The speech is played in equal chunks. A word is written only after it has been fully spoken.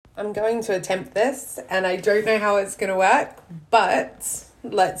I'm going to attempt this, and I don't know how it's going to work, but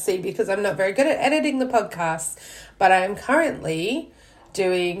let's see, because I'm not very good at editing the podcast. But I am currently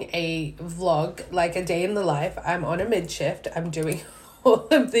doing a vlog, like a day in the life. I'm on a mid-shift. I'm doing all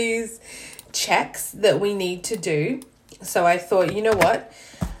of these checks that we need to do. So I thought, you know what?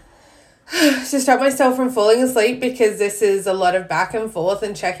 To stop myself from falling asleep, because this is a lot of back and forth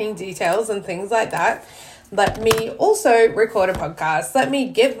and checking details and things like that, let me also record a podcast. Let me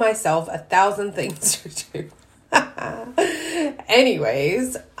give myself 1,000 things to do.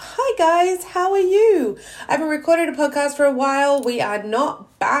 Anyways, hi guys, how are you? I haven't recorded a podcast for a while. We are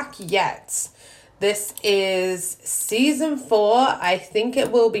not back yet. This is season 4. I think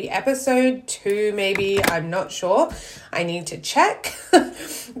it will be episode 2, maybe. I'm not sure. I need to check.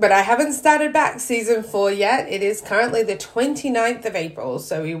 But I haven't started back season 4 yet. It is currently the 29th of April,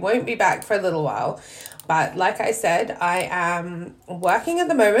 so we won't be back for a little while. But like I said, I am working at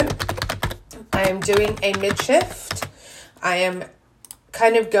the moment. I am doing a mid-shift. I am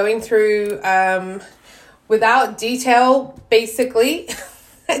kind of going through, without detail, basically,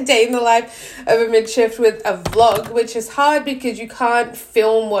 a day in the life of a mid-shift with a vlog, which is hard because you can't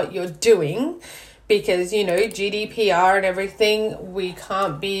film what you're doing because, you know, GDPR and everything. We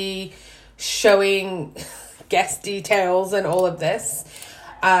can't be showing guest details and all of this.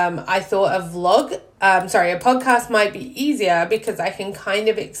 I thought a podcast might be easier because I can kind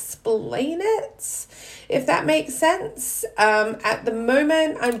of explain it, if that makes sense. At the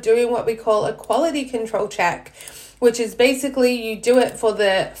moment, I'm doing what we call a quality control check, which is basically you do it for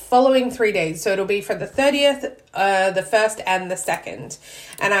the following 3 days. So it'll be for the 30th, the 1st, and the 2nd.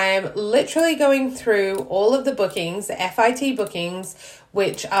 And I am literally going through all of the bookings, the FIT bookings,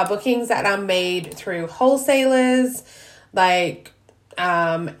 which are bookings that are made through wholesalers, like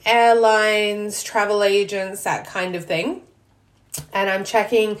airlines, travel agents, that kind of thing. And I'm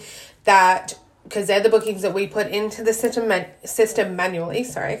checking that because they're the bookings that we put into the system manually.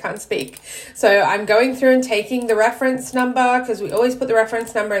 Sorry, I can't speak. So I'm going through and taking the reference number, because we always put the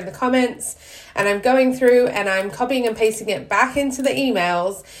reference number in the comments, and I'm going through and I'm copying and pasting it back into the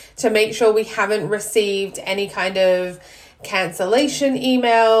emails to make sure we haven't received any kind of cancellation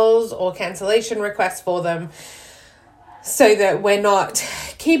emails or cancellation requests for them, so that we're not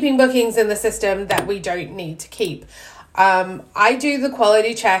keeping bookings in the system that we don't need to keep. I do the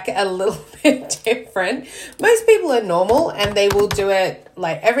quality check a little bit different. Most people are normal and they will do it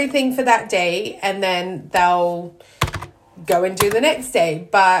like everything for that day, and then they'll go and do the next day.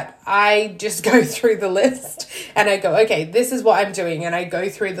 But I just go through the list and I go, okay, this is what I'm doing. And I go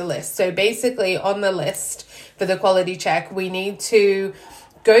through the list. So basically on the list for the quality check, we need to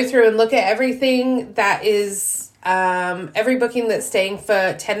go through and look at everything that is every booking that's staying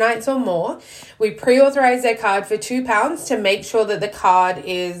for 10 nights or more. We pre-authorize their card for £2 to make sure that the card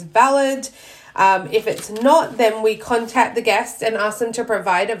is valid. If it's not, then we contact the guest and ask them to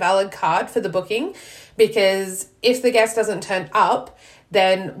provide a valid card for the booking, because if the guest doesn't turn up,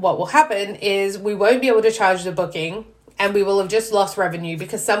 then what will happen is we won't be able to charge the booking and we will have just lost revenue,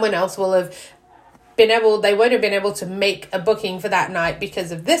 because someone else will have they won't have been able to make a booking for that night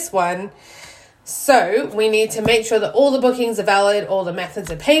because of this one. So we need to make sure that all the bookings are valid, all the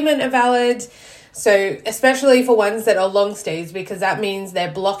methods of payment are valid. So especially for ones that are long stays, because that means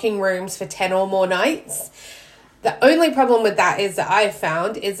they're blocking rooms for 10 or more nights. The only problem with that is that I've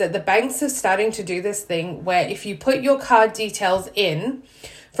found is that the banks are starting to do this thing where if you put your card details in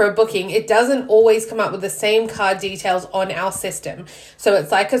for a booking, it doesn't always come up with the same card details on our system. So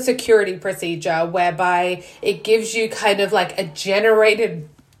it's like a security procedure whereby it gives you kind of like a generated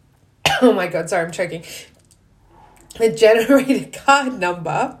oh my God, sorry, I'm choking. A generated card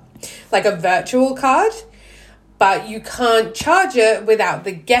number, like a virtual card, but you can't charge it without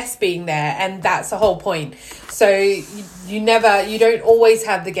the guest being there. And that's the whole point. So you don't always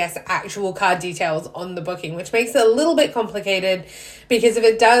have the guest's actual card details on the booking, which makes it a little bit complicated, because if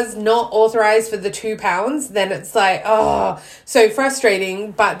it does not authorize for the £2, then it's like, oh, so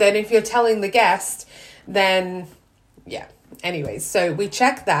frustrating. But then if you're telling the guest, then yeah. Anyways, so we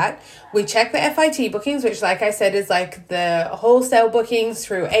check that. We check the FIT bookings, which, like I said, is like the wholesale bookings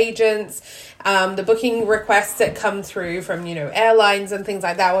through agents, the booking requests that come through from, you know, airlines and things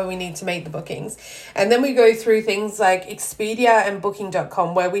like that when we need to make the bookings. And then we go through things like Expedia and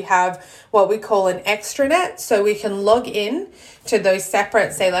Booking.com, where we have what we call an extranet. So we can log in to those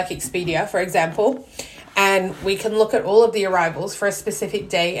separate, say like Expedia, for example, and we can look at all of the arrivals for a specific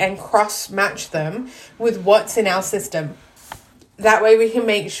day and cross-match them with what's in our system. That way we can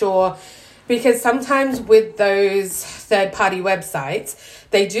make sure, because sometimes with those third-party websites,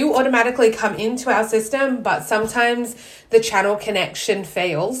 they do automatically come into our system, but sometimes the channel connection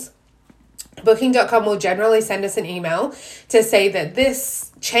fails. Booking.com will generally send us an email to say that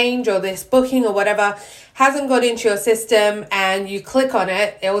this change or this booking or whatever hasn't got into your system, and you click on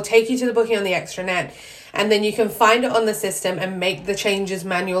it, it will take you to the booking on the extranet, and then you can find it on the system and make the changes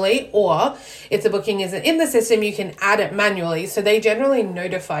manually, or if the booking isn't in the system, you can add it manually. So they generally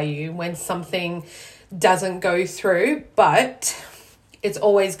notify you when something doesn't go through, but it's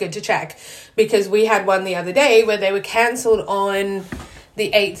always good to check, because we had one the other day where they were cancelled on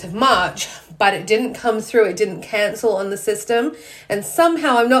the 8th of March, but it didn't come through. It didn't cancel on the system. And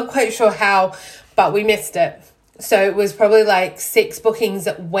somehow, I'm not quite sure how, but we missed it. So it was probably like 6 bookings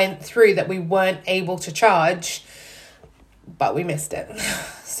that went through that we weren't able to charge, but we missed it.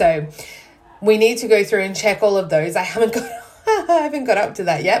 So we need to go through and check all of those. I haven't got up to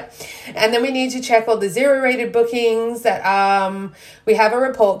that yet. And then we need to check all the 0 rated bookings that we have a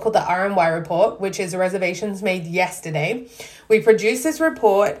report called the RMY report, which is reservations made yesterday. We produce this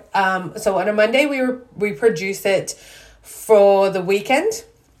report. So on a Monday, we produce it for the weekend,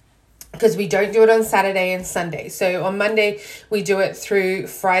 because we don't do it on Saturday and Sunday. So on Monday, we do it through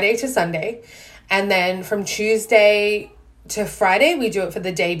Friday to Sunday. And then from Tuesday to Friday, we do it for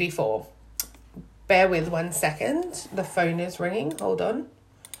the day before. Bear with 1 second. The phone is ringing. Hold on.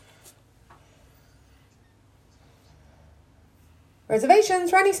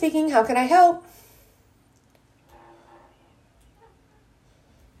 Reservations, Rani speaking. How can I help?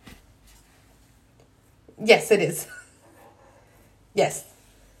 Yes, it is. Yes.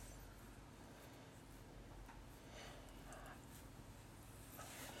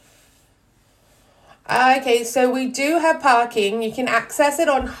 Okay, so we do have parking. You can access it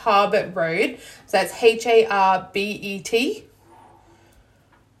on Harbet Road. So that's Harbet.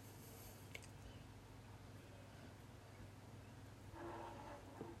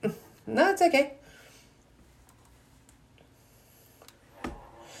 No, it's okay.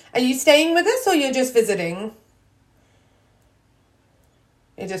 Are you staying with us or you're just visiting?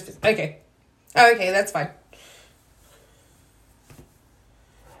 You're just, okay. Okay, that's fine.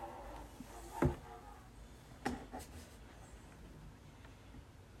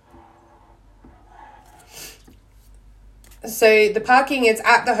 So the parking is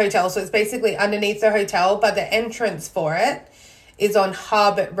at the hotel, so it's basically underneath the hotel, but the entrance for it is on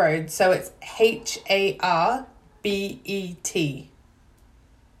Harbet Road. So it's Harbet.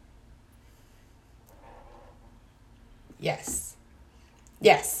 Yes.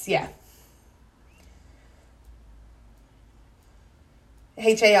 Yes, yeah.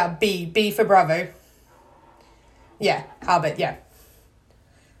 B for Bravo. Yeah, Harbet, yeah.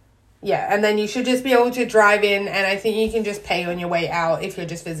 Yeah, and then you should just be able to drive in, and I think you can just pay on your way out if you're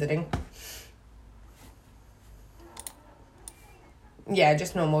just visiting. Yeah,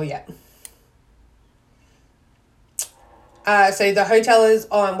 just normal, yeah. So the hotel is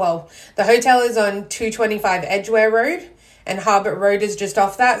on 225 Edgware Road, and Harbet Road is just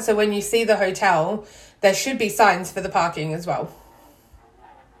off that. So when you see the hotel, there should be signs for the parking as well.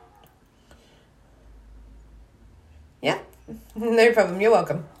 Yeah, no problem. You're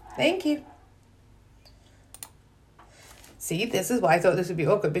welcome. Thank you. See, this is why I thought this would be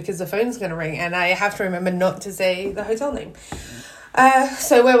awkward, because the phone's going to ring and I have to remember not to say the hotel name.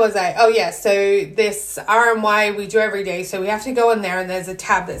 So where was I? Oh yeah, so this RMY we do every day. So we have to go on there and there's a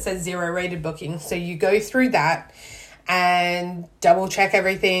tab that says 0 rated booking. So you go through that and double check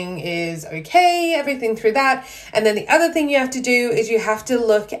everything is okay, everything through that. And then the other thing you have to do is you have to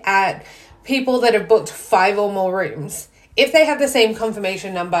look at people that have booked 5 or more rooms. If they have the same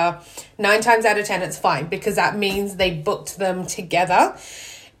confirmation number, 9 times out of 10, it's fine, because that means they booked them together.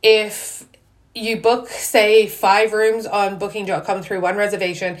 If you book, say, 5 rooms on booking.com through one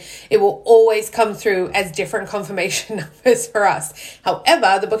reservation, it will always come through as different confirmation numbers for us.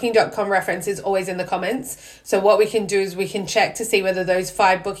 However, the booking.com reference is always in the comments. So what we can do is we can check to see whether those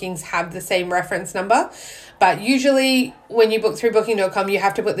 5 bookings have the same reference number. But usually when you book through booking.com, you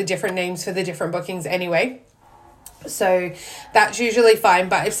have to put the different names for the different bookings anyway. So that's usually fine.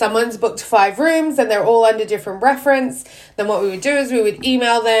 But if someone's booked 5 rooms and they're all under different reference, then what we would do is we would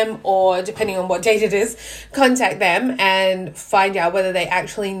email them, or depending on what date it is, contact them and find out whether they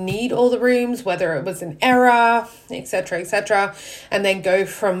actually need all the rooms, whether it was an error, etc., and then go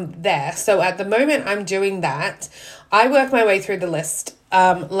from there. So at the moment I'm doing that. I work my way through the list.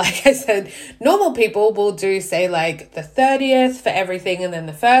 Like I said, normal people will do, say, like the 30th for everything and then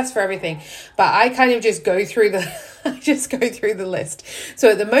the 1st for everything. But I kind of just go through the list.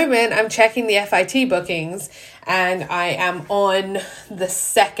 So at the moment, I'm checking the FIT bookings and I am on the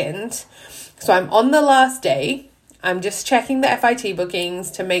 2nd. So I'm on the last day. I'm just checking the FIT bookings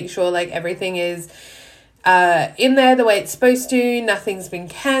to make sure like everything is in there the way it's supposed to. Nothing's been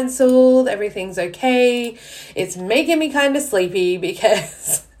cancelled. Everything's okay. It's making me kind of sleepy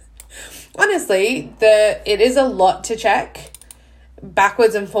because honestly, it is a lot to check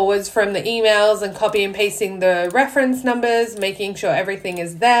backwards and forwards from the emails and copy and pasting the reference numbers, making sure everything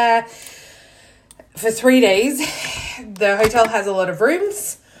is there. For 3 days, the hotel has a lot of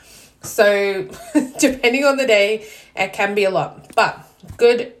rooms. So depending on the day, it can be a lot. But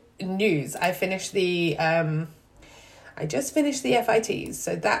good news. I just finished the FITs.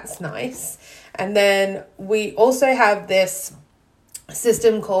 So that's nice. And then we also have this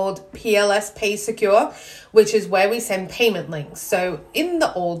system called PLS Pay Secure, which is where we send payment links. So in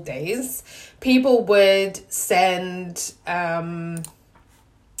the old days, people would send card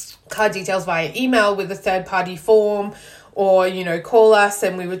details via email with a third-party form, or, you know, call us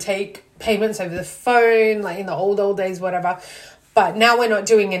and we would take payments over the phone, like in the old days, whatever. But now we're not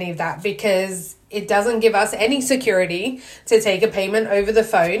doing any of that because it doesn't give us any security to take a payment over the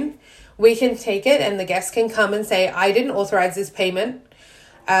phone. We can take it and the guest can come and say, I didn't authorize this payment.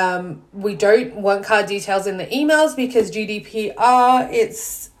 We don't want card details in the emails because GDPR,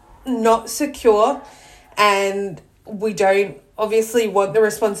 it's not secure, and we don't obviously want the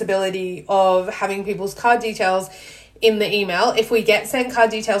responsibility of having people's card details in the email. If we get sent card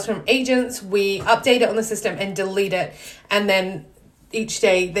details from agents, we update it on the system and delete it. And then each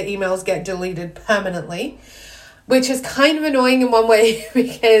day the emails get deleted permanently, which is kind of annoying in one way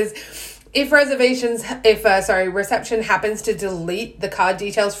because if reception happens to delete the card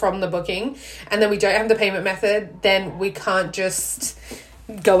details from the booking and then we don't have the payment method, then we can't just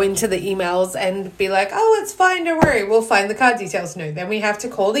go into the emails and be like, oh, it's fine, don't worry, we'll find the card details. No, then we have to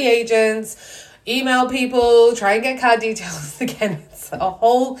call the agents, email people, try and get card details again. It's a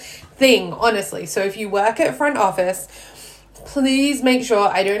whole thing, honestly. So if you work at front office, please make sure,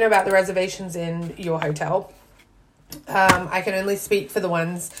 I don't know about the reservations in your hotel. I can only speak for the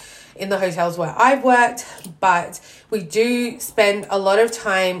ones in the hotels where I've worked, but we do spend a lot of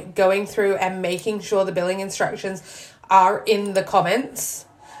time going through and making sure the billing instructions are in the comments.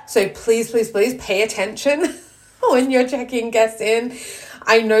 So please, please, please pay attention when you're checking guests in.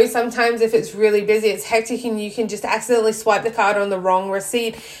 I know sometimes if it's really busy, it's hectic and you can just accidentally swipe the card on the wrong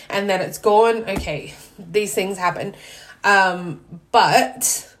receipt and then it's gone. Okay, these things happen.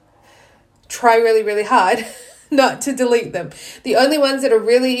 But try really, really hard not to delete them. The only ones that are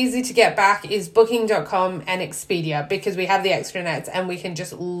really easy to get back is Booking.com and Expedia because we have the extranets and we can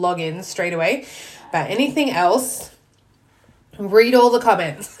just log in straight away. But anything else, read all the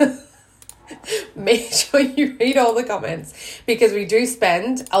comments. Make sure you read all the comments because we do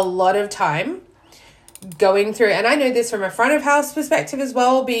spend a lot of time going through, and I know this from a front of house perspective as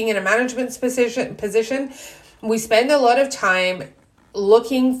well, being in a management position, we spend a lot of time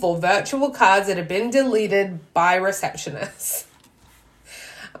looking for virtual cards that have been deleted by receptionists.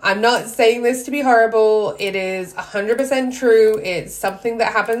 I'm not saying this to be horrible. It is 100% true. It's something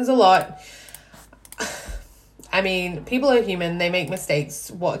that happens a lot. I mean, people are human. They make mistakes.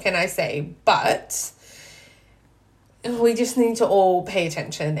 What can I say? But we just need to all pay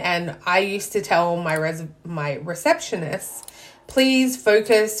attention. And I used to tell my receptionists, please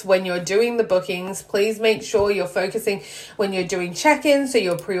focus when you're doing the bookings. Please make sure you're focusing when you're doing check-ins, so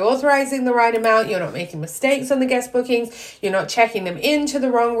you're pre-authorizing the right amount. You're not making mistakes on the guest bookings. You're not checking them into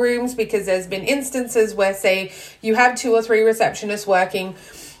the wrong rooms, because there's been instances where, say, you have 2 or 3 receptionists working.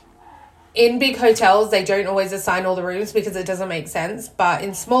 In big hotels, they don't always assign all the rooms because it doesn't make sense. But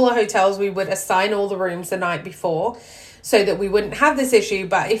in smaller hotels, we would assign all the rooms the night before so that we wouldn't have this issue.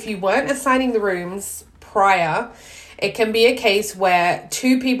 But if you weren't assigning the rooms prior, it can be a case where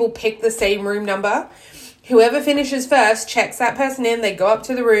 2 people pick the same room number. Whoever finishes first checks that person in. They go up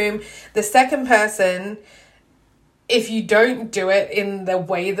to the room. The second person, if you don't do it in the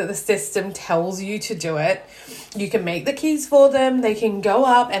way that the system tells you to do it, you can make the keys for them. They can go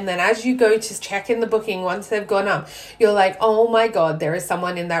up, and then as you go to check in the booking, once they've gone up, you're like, oh my God, there is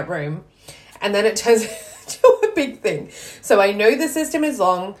someone in that room. And then it turns into a big thing. So I know the system is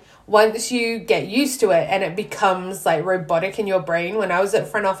long. Once you get used to it and it becomes like robotic in your brain. When I was at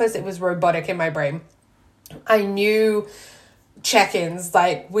front office, it was robotic in my brain. I knew check-ins,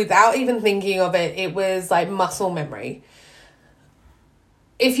 like without even thinking of it, it was like muscle memory.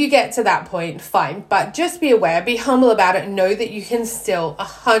 If you get to that point, fine, but just be aware, be humble about it, and know that you can still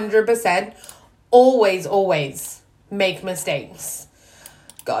 100% always make mistakes.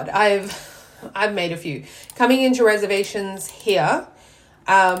 God, I've made a few. Coming into reservations here,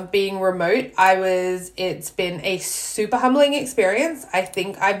 being remote, it's been a super humbling experience. I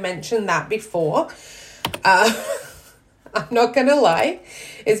think I've mentioned that before. I'm not gonna lie,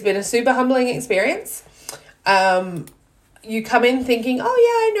 it's been a super humbling experience. You come in thinking, oh yeah,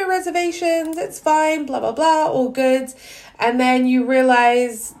 I know reservations, it's fine, blah, blah, blah, all good. And then you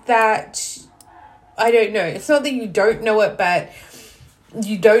realize that, I don't know, it's not that you don't know it, but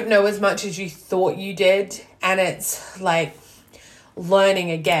you don't know as much as you thought you did. And it's like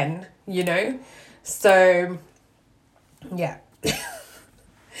learning again, you know? So, yeah.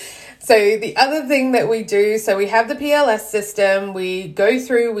 So the other thing that we do, so we have the PLS system, we go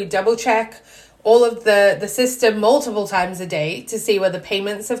through, we double check all of the system multiple times a day to see whether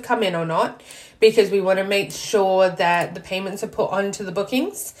payments have come in or not, because we want to make sure that the payments are put onto the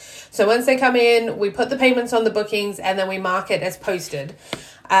bookings. So once they come in, we put the payments on the bookings and then we mark it as posted.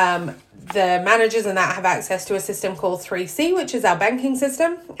 The managers and that have access to a system called 3C, which is our banking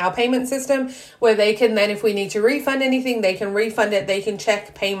system, our payment system, where they can then, if we need to refund anything, they can refund it, they can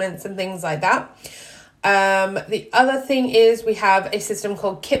check payments and things like that. The other thing is we have a system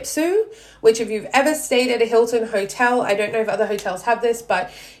called Kipsu, which if you've ever stayed at a Hilton hotel, I don't know if other hotels have this,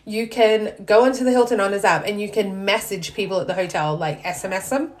 but you can go onto the Hilton Honors app and you can message people at the hotel, like SMS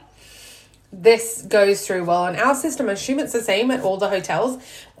them. This goes through, well, on our system, I assume it's the same at all the hotels,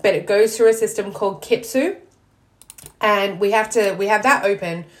 but it goes through a system called Kipsu, and we have that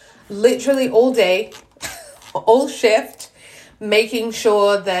open literally all day, all shift, making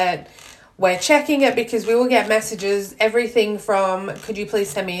sure that we're checking it, because we will get messages, everything from, could you please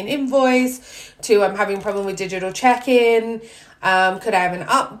send me an invoice, to I'm having a problem with digital check-in, could I have an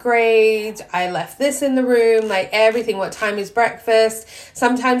upgrade, I left this in the room, like everything, what time is breakfast.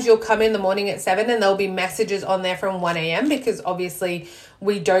 Sometimes you'll come in the morning at 7 and there'll be messages on there from 1 a.m. because obviously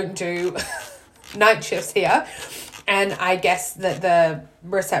we don't do night shifts here. And I guess that the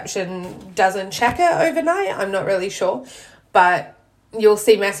reception doesn't check it overnight. I'm not really sure. But you'll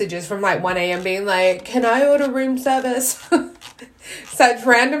see messages from like 1 a.m. being like, can I order room service? Such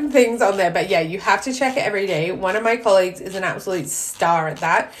random things on there. But yeah, you have to check it every day. One of my colleagues is an absolute star at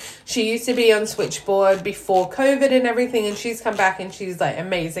that. She used to be on Switchboard before COVID and everything, and she's come back and she's like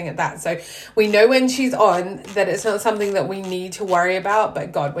amazing at that. So we know when she's on that it's not something that we need to worry about.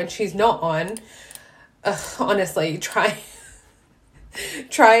 But God, when she's not on, honestly, try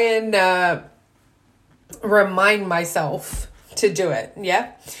and remind myself to do it.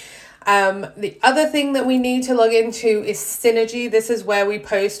 Yeah. The other thing that we need to log into is Synergy. This is where we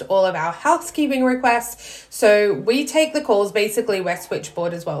post all of our housekeeping requests. So we take the calls, basically we're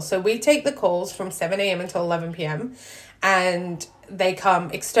Switchboard as well. So we take the calls from 7 a.m. until 11 p.m. and they come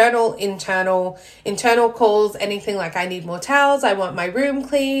external, internal calls, anything like I need more towels, I want my room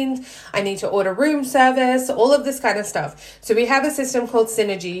cleaned, I need to order room service, all of this kind of stuff. So we have a system called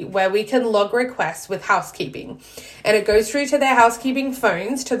Synergy where we can log requests with housekeeping, and it goes through to their housekeeping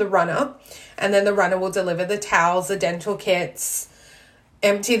phones to the runner, and then the runner will deliver the towels, the dental kits,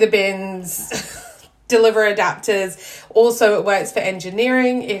 empty the bins, deliver adapters. Also, it works for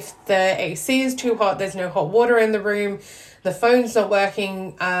engineering. If the AC is too hot, there's no hot water in the room, the phone's not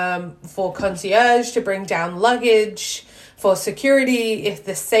working, for concierge to bring down luggage, for security, if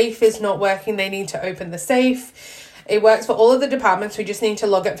the safe is not working, they need to open the safe. It works for all of the departments. We just need to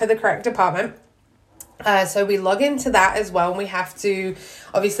log it for the correct department. So we log into that as well. And we have to,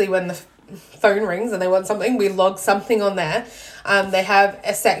 obviously, when the phone rings and they want something, we log something on there. They have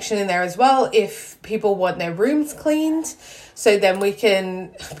a section in there as well if people want their rooms cleaned. So then we can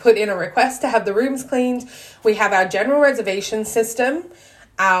put in a request to have the rooms cleaned. We have our general reservation system,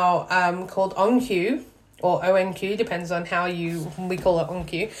 our called OnQ or ONQ, depends on how we call it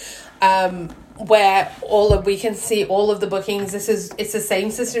OnQ, where we can see all of the bookings. It's the same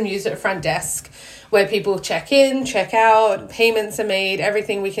system used at front desk, where people check in, check out, payments are made,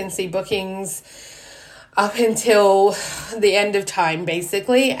 everything. We can see bookings up until the end of time,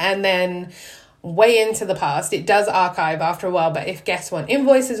 basically, and then way into the past. It does archive after a while, but if guests want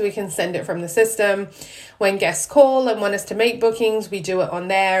invoices, we can send it from the system. When guests call and want us to make bookings, we do it on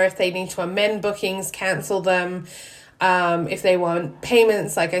there. If they need to amend bookings, cancel them. If they want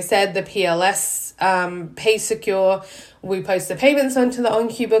payments, like I said, the PLS Pay Secure, we post the payments onto the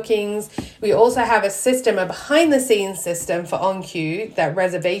OnQ bookings. We also have a system, a behind the scenes system for OnQ that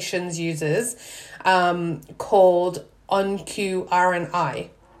reservations uses, called OnQ R&I.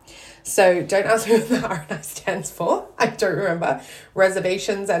 So don't ask me what the R&I stands for. I don't remember.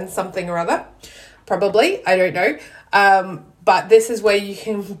 Reservations and something or other. Probably. I don't know. But this is where you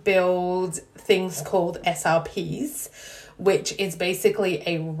can build things called SRPs, which is basically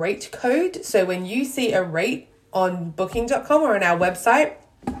a rate code. So when you see a rate on booking.com or on our website,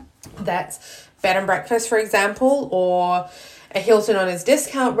 that's bed and breakfast, for example, or a Hilton Honors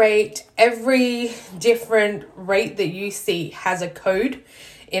discount rate. Every different rate that you see has a code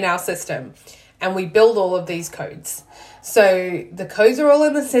in our system, and we build all of these codes. So the codes are all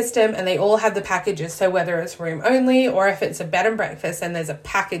in the system and they all have the packages. So whether it's room only or if it's a bed and breakfast, and there's a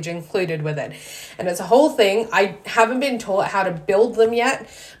package included with it. And it's a whole thing. I haven't been taught how to build them yet,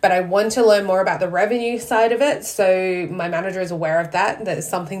 but I want to learn more about the revenue side of it. So my manager is aware of that. That is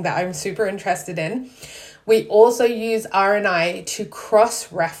something that I'm super interested in. We also use RNI to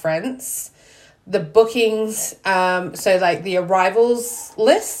cross-reference the bookings, so like the arrivals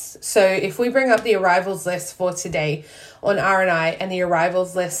list. So if we bring up the arrivals list for today on RNI and the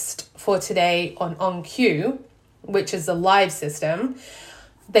arrivals list for today on OnQ, which is the live system,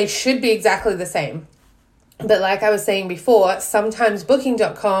 they should be exactly the same. But like I was saying before, sometimes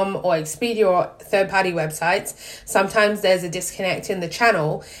Booking.com or Expedia or third-party websites, sometimes there's a disconnect in the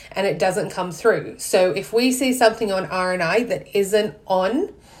channel and it doesn't come through. So if we see something on RNI that isn't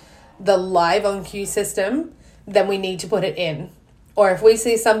on the live OnQ system, then we need to put it in. Or if we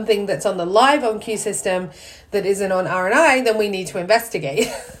see something that's on the live OnQ system that isn't on RNI, then we need to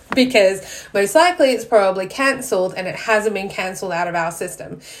investigate because most likely it's probably cancelled and it hasn't been cancelled out of our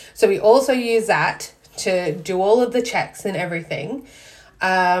system. So we also use that to do all of the checks and everything.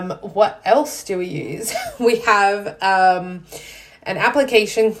 What else do we use? We have an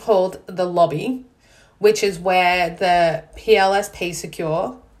application called the Lobby, which is where the PLS Pay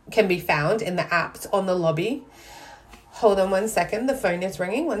Secure can be found in the apps on the Lobby. Hold on 1 second. The phone is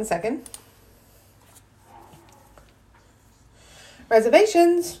ringing. 1 second.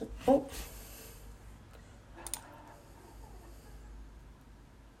 Reservations. Oh.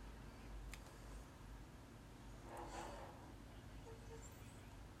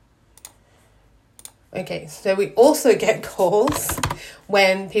 Okay, so we also get calls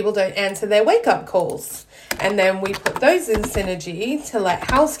when people don't answer their wake-up calls. And then we put those in Synergy to let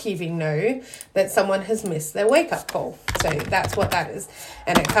housekeeping know that someone has missed their wake-up call. So that's what that is.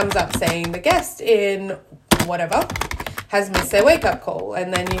 And it comes up saying the guest in whatever has missed their wake-up call.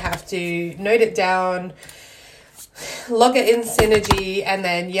 And then you have to note it down, log it in Synergy, and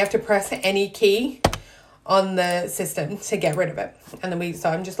then you have to press any key on the system to get rid of it. And then so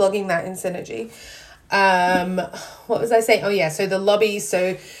I'm just logging that in Synergy. What was I saying? Oh yeah, so the Lobby.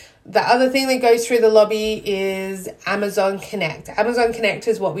 So the other thing that goes through the Lobby is Amazon Connect. Amazon Connect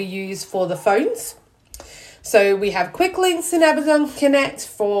is what we use for the phones. So we have quick links in Amazon Connect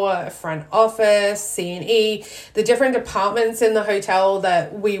for front office, C&E, the different departments in the hotel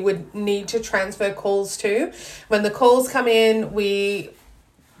that we would need to transfer calls to. When the calls come in, we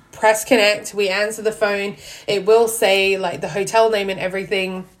press connect, we answer the phone. It will say like the hotel name and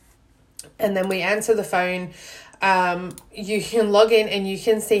everything. And then we answer the phone. You can log in and you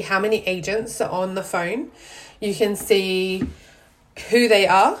can see how many agents are on the phone. You can see who they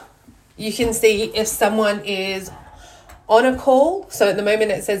are. You can see if someone is on a call. So at the moment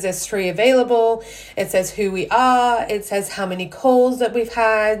it says there's 3 available. It says who we are. It says how many calls that we've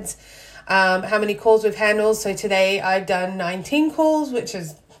had, how many calls we've handled. So today I've done 19 calls, which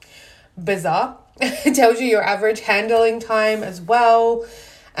is bizarre. It tells you your average handling time as well.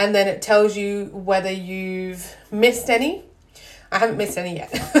 And then it tells you whether you've missed any. I haven't missed any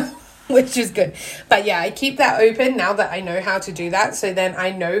yet, which is good. But yeah, I keep that open now that I know how to do that. So then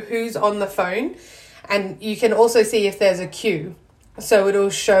I know who's on the phone. And you can also see if there's a queue. So it'll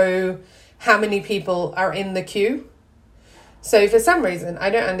show how many people are in the queue. So for some reason, I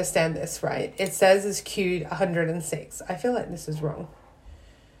don't understand this, right? It says it's queued 106. I feel like this is wrong.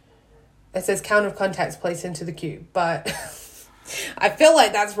 It says count of contacts placed into the queue, but I feel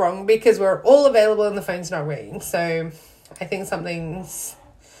like that's wrong because we're all available and the phone's not ringing. So I think something's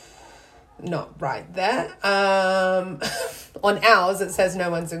not right there. On ours, it says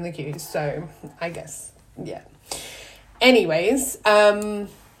no one's in the queue. So I guess, yeah. Anyways,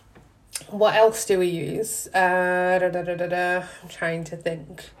 what else do we use? I'm trying to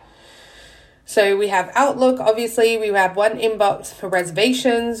think. So we have Outlook, obviously. We have one inbox for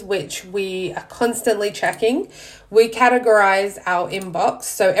reservations, which we are constantly checking. We categorize our inbox.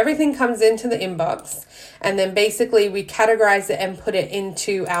 So everything comes into the inbox. And then basically we categorize it and put it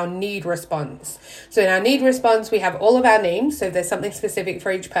into our need response. So in our need response, we have all of our names. So there's something specific for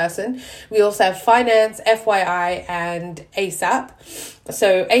each person. We also have finance, FYI, and ASAP.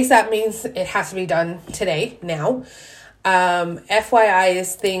 So ASAP means it has to be done today, now. FYI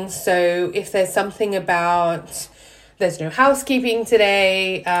is things, so if there's something about there's no housekeeping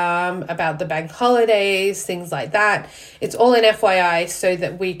today, about the bank holidays, things like that, it's all in FYI so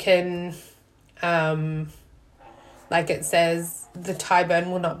that we can, like it says, the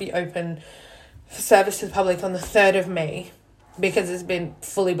Tyburn will not be open for service to the public on the 3rd of May because it's been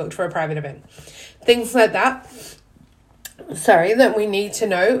fully booked for a private event. Things like that, that we need to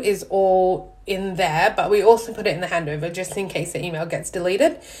know is all in there, but we also put it in the handover just in case the email gets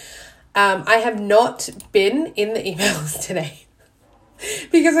deleted. I have not been in the emails today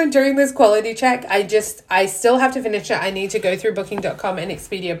because I'm doing this quality check. I still have to finish it. I need to go through booking.com and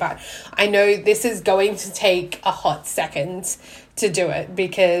Expedia, but I know this is going to take a hot second to do it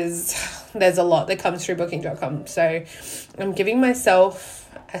because there's a lot that comes through booking.com. So I'm giving myself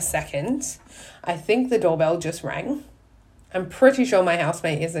a second. I think the doorbell just rang. I'm pretty sure my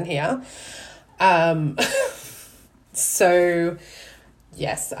housemate isn't here. So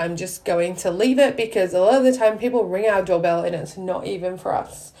yes, I'm just going to leave it because a lot of the time people ring our doorbell and it's not even for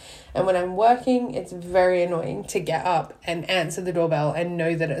us. And when I'm working, it's very annoying to get up and answer the doorbell and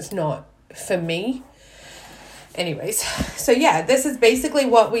know that it's not for me. Anyways, so yeah, this is basically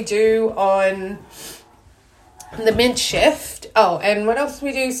what we do on the mid shift. Oh, and what else do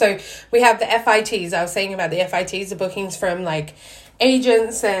we do? So we have the FITs. I was saying about the FITs, the bookings from like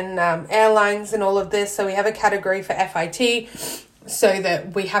agents and airlines and all of this. So we have a category for FIT so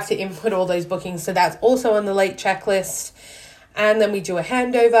that we have to input all those bookings. So that's also on the late checklist. And then we do a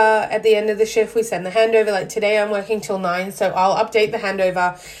handover at the end of the shift. We send the handover. Like today I'm working till 9. So I'll update the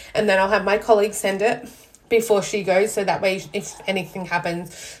handover and then I'll have my colleague send it before she goes. So that way, if anything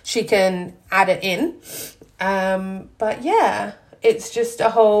happens, she can add it in. But yeah, it's just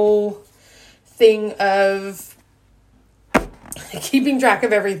a whole thing of keeping track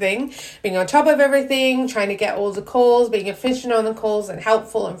of everything, being on top of everything, trying to get all the calls, being efficient on the calls and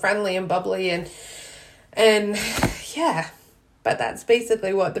helpful and friendly and bubbly and yeah. But that's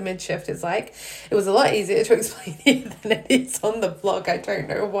basically what the mid-shift is like. It was a lot easier to explain here than it is on the vlog. I don't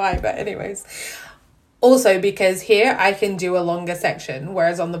know why, but anyways. Also, because here I can do a longer section,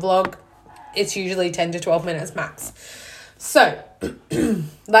 whereas on the vlog, it's usually 10 to 12 minutes max. So,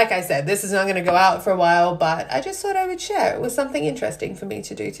 like I said, this is not going to go out for a while, but I just thought I would share. It was something interesting for me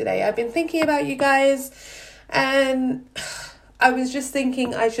to do today. I've been thinking about you guys, and I was just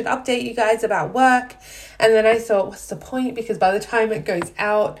thinking I should update you guys about work. And then I thought, what's the point? Because by the time it goes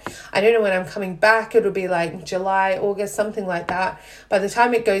out, I don't know when I'm coming back. It'll be like July, August, something like that. By the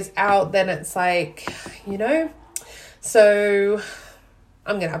time it goes out, then it's like, So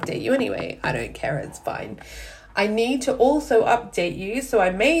I'm going to update you anyway. I don't care. It's fine. I need to also update you. So I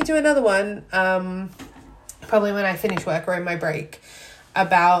may do another one, probably when I finish work or in my break,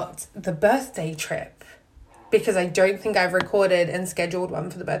 about the birthday trip. Because I don't think I've recorded and scheduled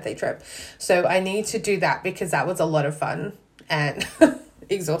one for the birthday trip. So I need to do that because that was a lot of fun and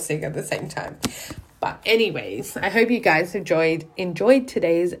exhausting at the same time. But anyways, I hope you guys enjoyed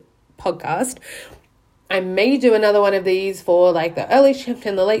today's podcast. I may do another one of these for like the early shift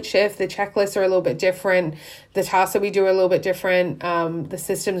and the late shift. The checklists are a little bit different. The tasks that we do are a little bit different. The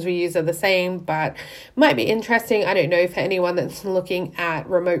systems we use are the same, but might be interesting. I don't know for anyone that's looking at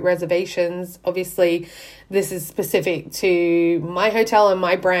remote reservations. Obviously, this is specific to my hotel and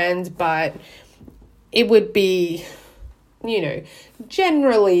my brand, but it would be,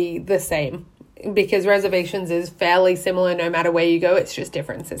 generally the same. Because reservations is fairly similar no matter where you go. It's just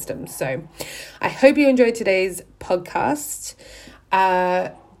different systems. So I hope you enjoyed today's podcast.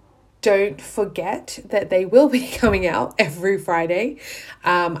 Don't forget that they will be coming out every Friday.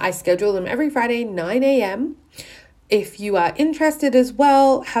 I schedule them every Friday, 9 a.m. If you are interested as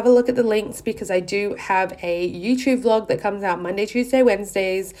well, have a look at the links because I do have a YouTube vlog that comes out Monday, Tuesday,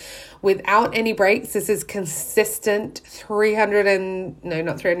 Wednesdays without any breaks. This is consistent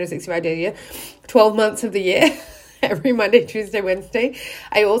 365 days a year, 12 months of the year, every Monday, Tuesday, Wednesday.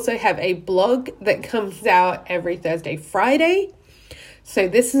 I also have a blog that comes out every Thursday, Friday. So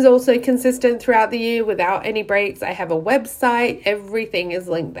this is also consistent throughout the year without any breaks. I have a website. Everything is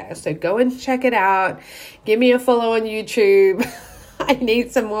linked there. So go and check it out. Give me a follow on YouTube. I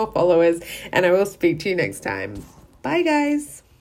need some more followers and I will speak to you next time. Bye, guys.